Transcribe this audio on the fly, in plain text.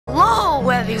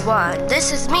everyone,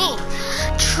 this is me,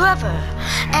 Trevor,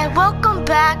 and welcome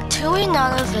back to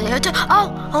another video.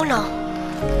 Oh no!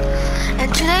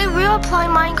 And today we are playing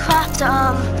Minecraft.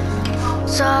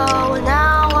 So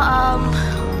now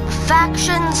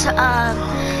factions.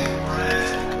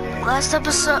 Last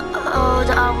episode,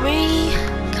 we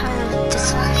kind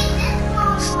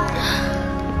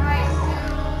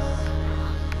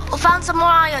of found some more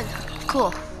iron.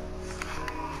 Cool.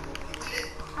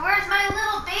 Where's my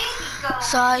little baby go?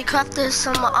 So I crafted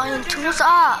some iron tools.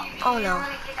 Oh no.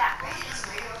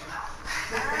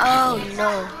 Oh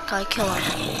no, gotta kill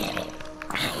him.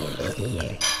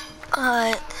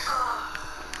 Alright.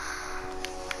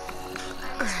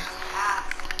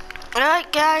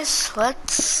 Alright guys,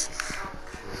 let's...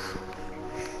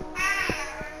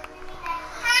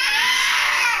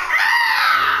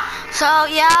 So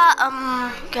yeah,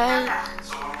 guys...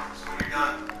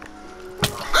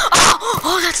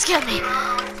 Oh, that scared me!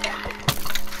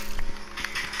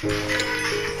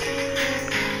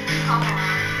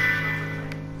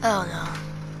 Oh no.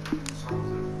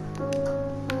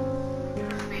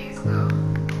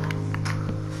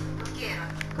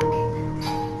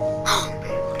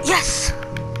 Yes!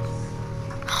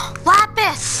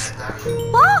 Lapis!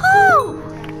 Woohoo!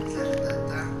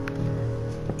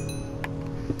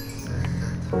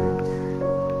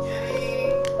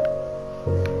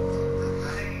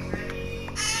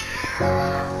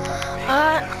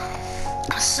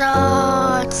 So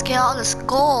let's get all this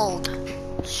gold,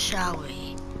 shall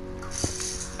we?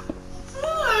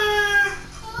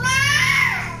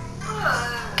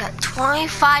 Got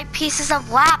 25 pieces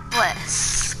of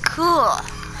lapis. Cool.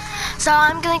 So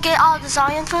I'm gonna get all this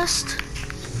iron first.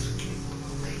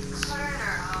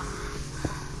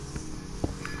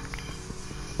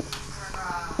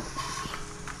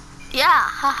 Yeah,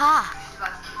 haha.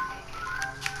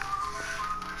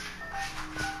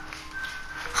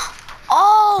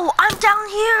 Oh, I'm down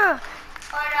here.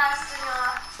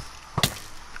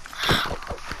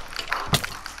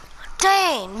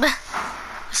 Dang.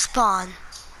 Spawn.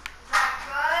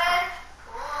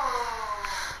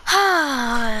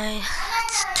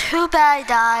 It's too bad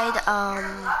I died.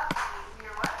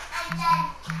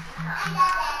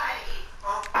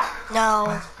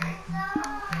 No.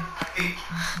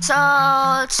 So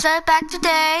let's set back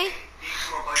today.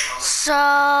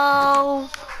 So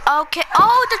okay.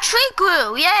 Oh, the tree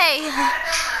grew! Yay!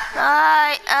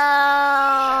 Alright.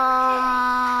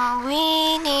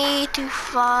 We need to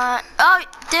find. Oh,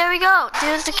 there we go.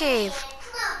 There's the cave.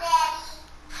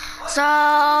 So.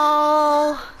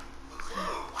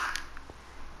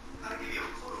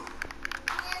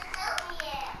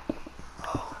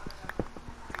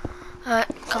 Alright,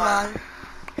 come on.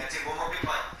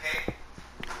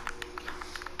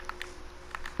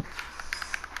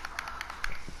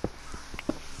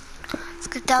 Let's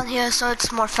get down here so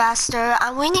it's more faster.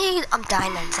 We need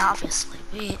diamonds, obviously.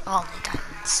 We all need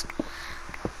diamonds.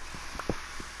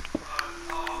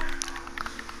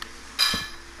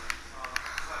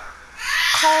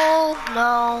 Coal,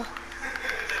 no.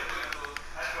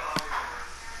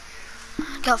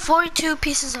 Got 42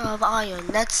 pieces of iron.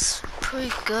 That's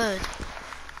pretty good.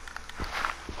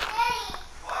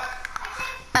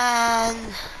 And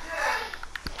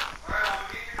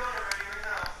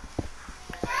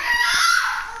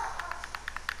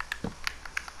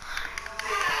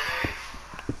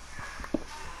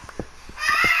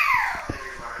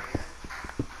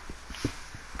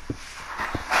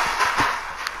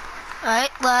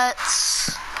alright,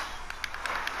 let's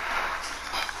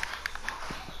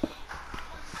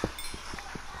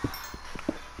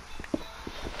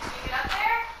Get up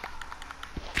there?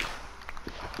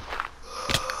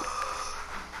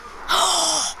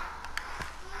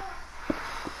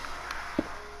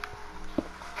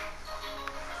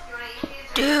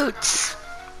 dudes.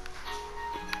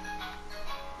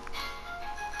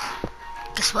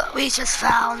 Guess what we just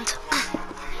found?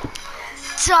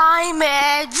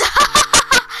 Diamonds!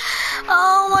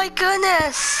 Oh my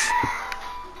goodness!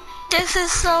 This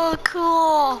is so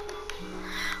cool!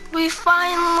 We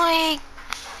finally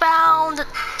found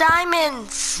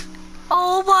diamonds!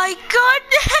 Oh my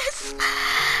goodness!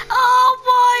 Oh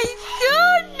my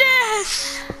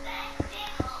goodness!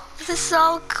 This is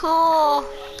so cool!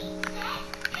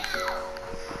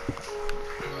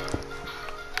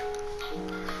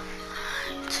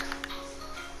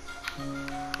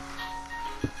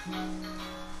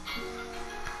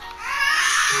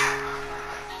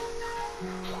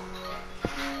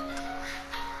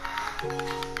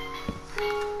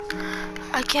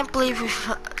 I can't believe we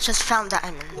just found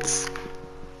diamonds.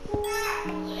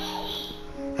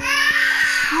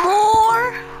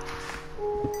 More?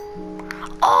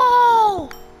 Oh!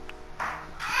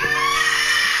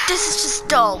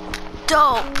 dope,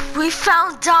 dope. We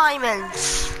found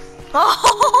diamonds.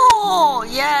 Oh,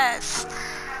 yes.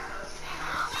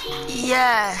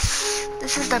 Yes.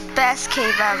 This is the best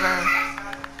cave ever.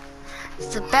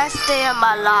 It's the best day of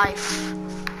my life.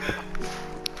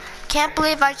 Can't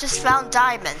believe I just found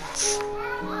diamonds.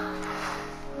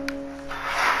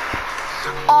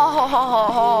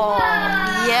 Oh,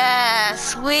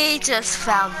 yes. We just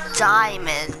found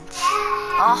diamonds.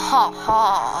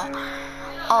 Oh,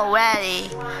 already.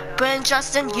 Brandon,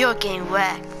 Justin, you're getting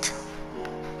wrecked.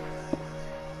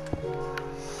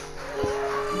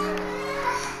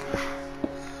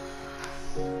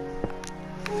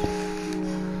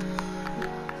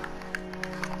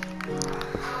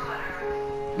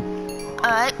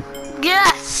 Alright,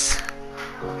 yes!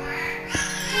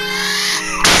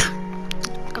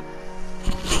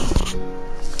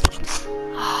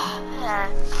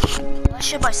 I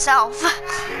should myself.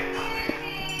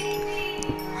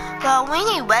 Well, we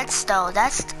need redstone.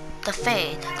 That's the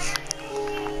fade.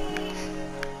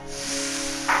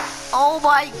 Oh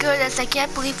my goodness! I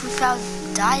can't believe we found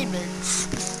diamonds.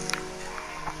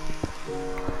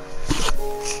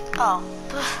 Oh.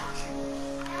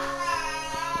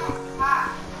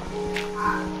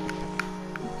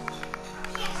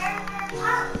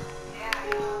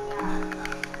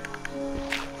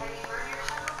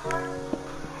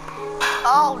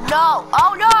 Oh no!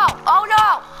 Oh no! Oh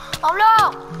no! Oh no!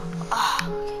 Oh.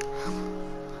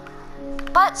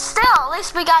 But still, at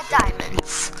least we got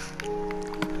diamonds.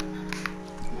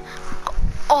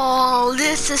 Oh,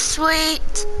 this is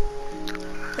sweet.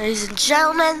 Ladies and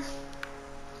gentlemen.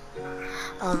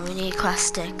 We need glass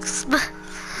sticks.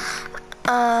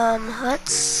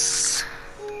 Let's...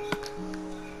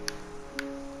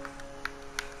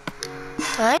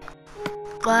 Alright.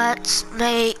 Let's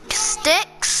make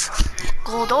sticks.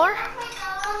 Gold ore.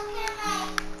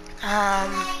 I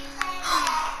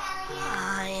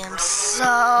am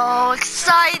so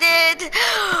excited.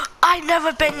 I've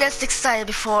never been this excited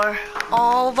before.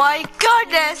 Oh my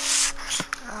goodness.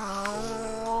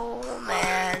 Oh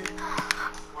man.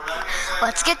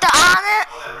 Let's get the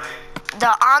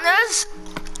honors.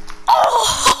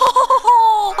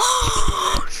 Oh,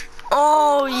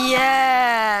 oh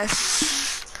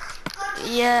yes,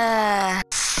 yes,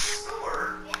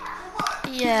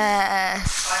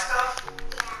 yes.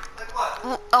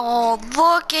 Oh,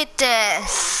 look at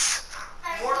this.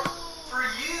 More for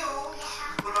you.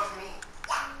 What about for me?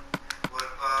 What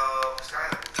about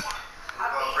Skyler? What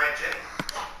about Brand J?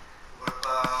 What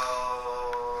about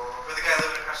for the guy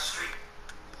living across the street?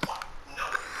 No.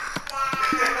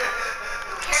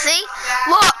 See?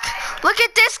 Look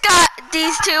at this guy,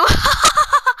 these two.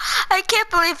 I can't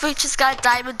believe we just got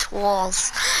diamond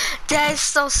tools. That is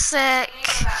so sick.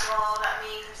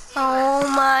 Oh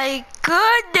my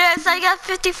goodness, I got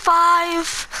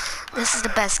 55. This is the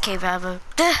best cave ever.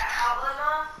 Yeah.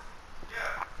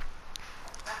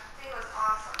 That thing was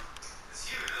awesome. It's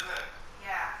huge, isn't it?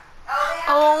 Yeah.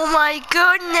 Oh my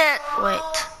goodness.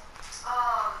 Wait.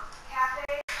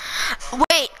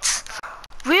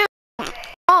 We're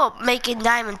making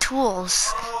diamond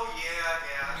tools. Oh yeah.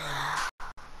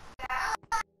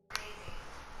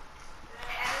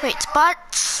 Wait, but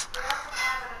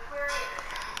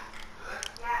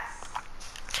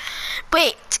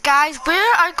wait, guys, we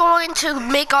are going to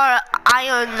make our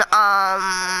iron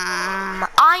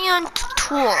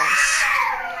tools.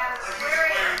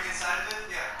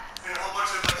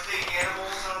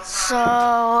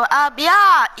 So,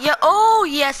 yeah, oh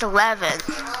yes, 11.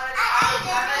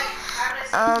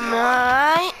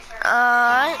 Alright.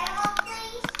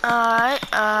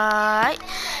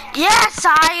 Yes,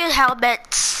 iron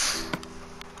helmets.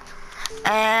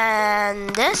 And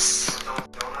this. So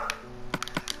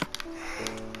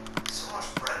much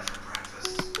bread for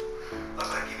breakfast. Looks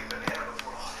like I gave you banana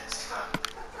before all this stuff.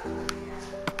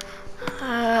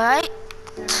 Alright.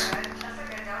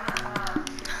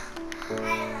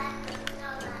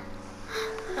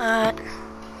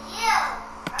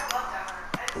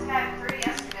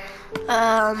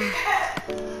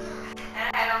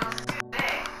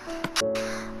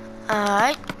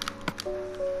 Alright.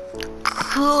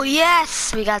 Cool,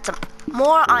 yes, we got some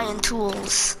more iron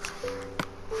tools.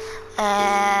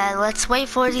 And let's wait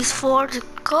for these 4 to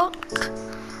cook.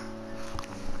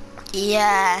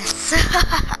 Yes.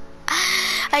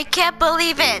 I can't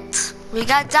believe it. We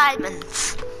got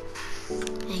diamonds.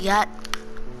 We got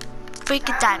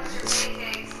freaking diamonds.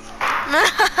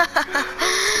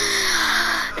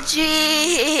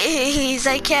 Jeez,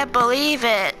 I can't believe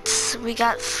it. We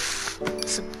got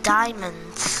some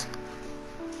diamonds.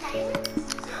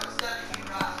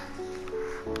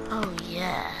 Oh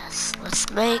yes. Let's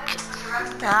make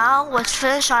now. Let's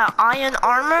finish our iron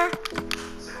armor.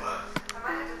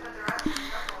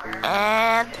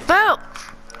 And boom!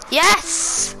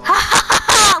 Yes!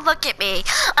 Look at me.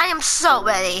 I am so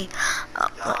ready.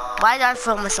 Why did I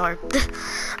throw my sword?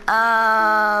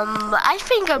 I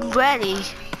think I'm ready.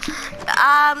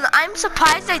 I'm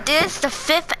surprised I did the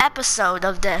 5th episode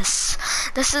of this.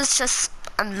 This is just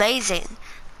amazing.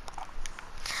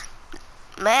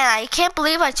 Man, I can't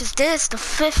believe I just did this, the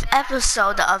 5th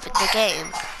episode of the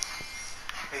game.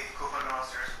 Hey, go find her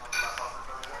downstairs.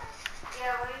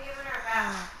 Yeah, what are you giving her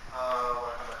back?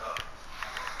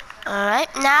 Alright,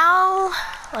 now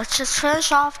let's just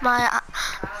finish off my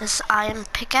this iron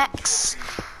pickaxe.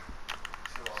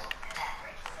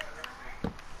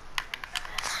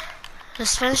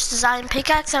 Just finish this iron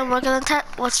pickaxe and we're gonna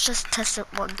let's just test it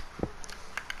one.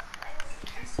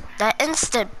 That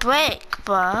instant break,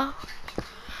 bro.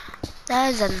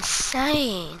 That is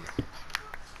insane.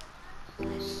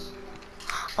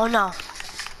 Oh no.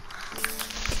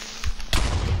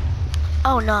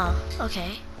 Oh no.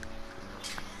 Okay.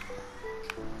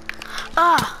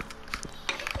 Ah.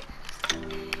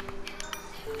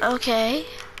 Okay.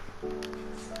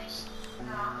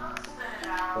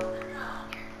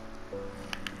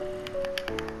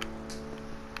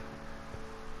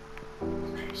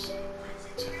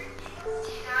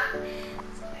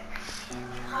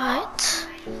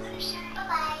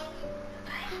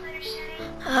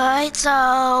 Alright,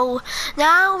 so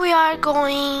now we are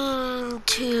going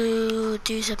to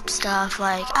do some stuff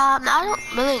like, I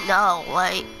don't really know,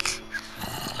 like,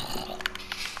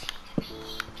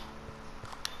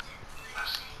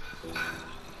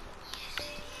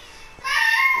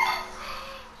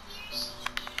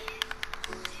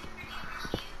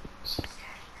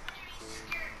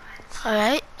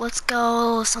 alright, let's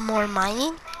go some more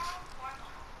mining.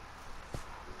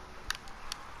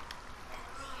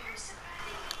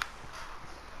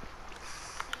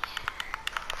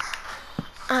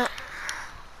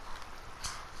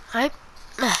 Alright.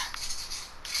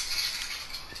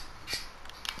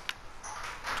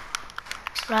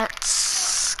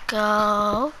 Let's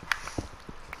go.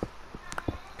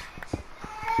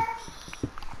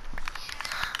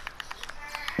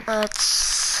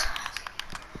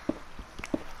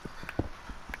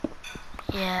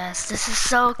 Yes, this is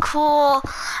so cool.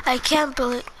 I can't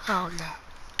believe. Oh no.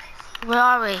 Where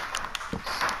are we?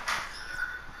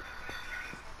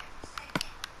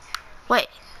 Wait.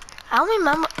 I don't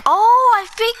remember. Oh, I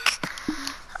think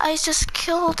I just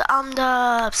killed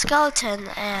the skeleton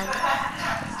and.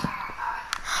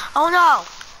 Oh no!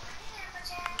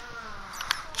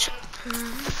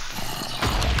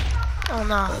 Oh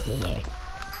no.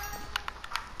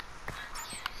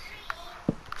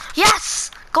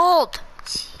 Yes! Gold!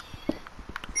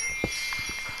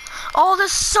 Oh,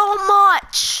 there's so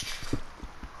much!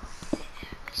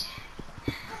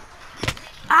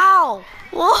 Ow!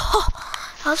 Whoa!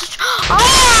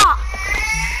 Ah!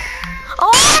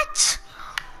 What?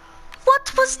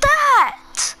 What was that?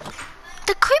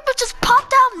 The creeper just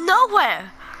popped out of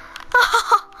nowhere.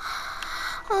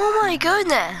 Oh my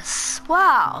goodness.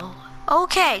 Wow.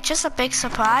 Okay, just a big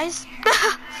surprise.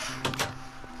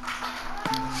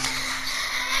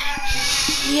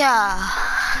 Yeah.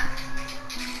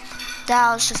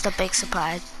 That was just a big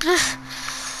surprise.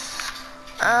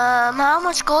 How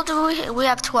much gold do we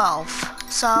have? 12.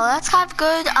 So that's kind of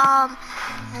good. I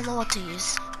don't know what to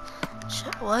use.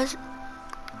 What?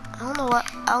 I don't know what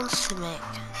else to make.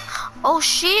 Oh,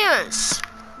 shears.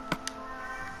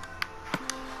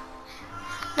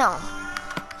 No.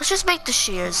 Let's just make the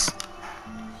shears.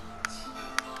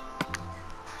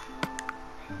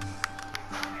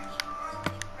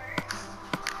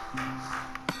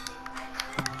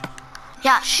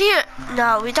 Yeah, shear.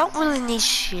 No, we don't really need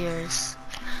shears.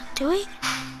 Do we?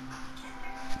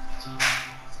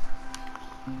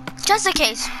 Just in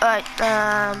case. Alright,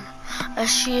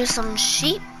 let's shear some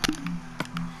sheep.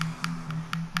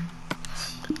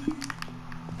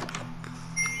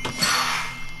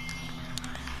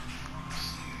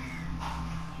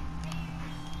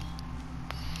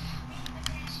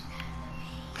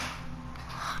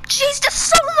 Jeez, there's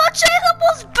so much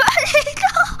animals burning!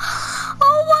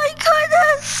 Oh my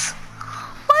goodness!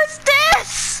 What's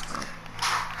this?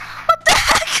 What the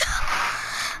heck?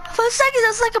 For a second,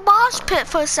 it's like a mosh pit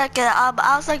for a second. I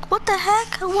was like, what the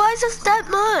heck? Why is this that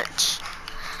much?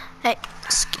 Hey,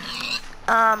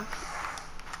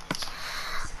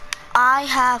 I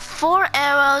have 4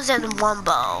 arrows and 1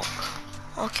 bow.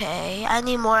 Okay, I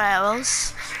need more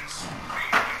arrows.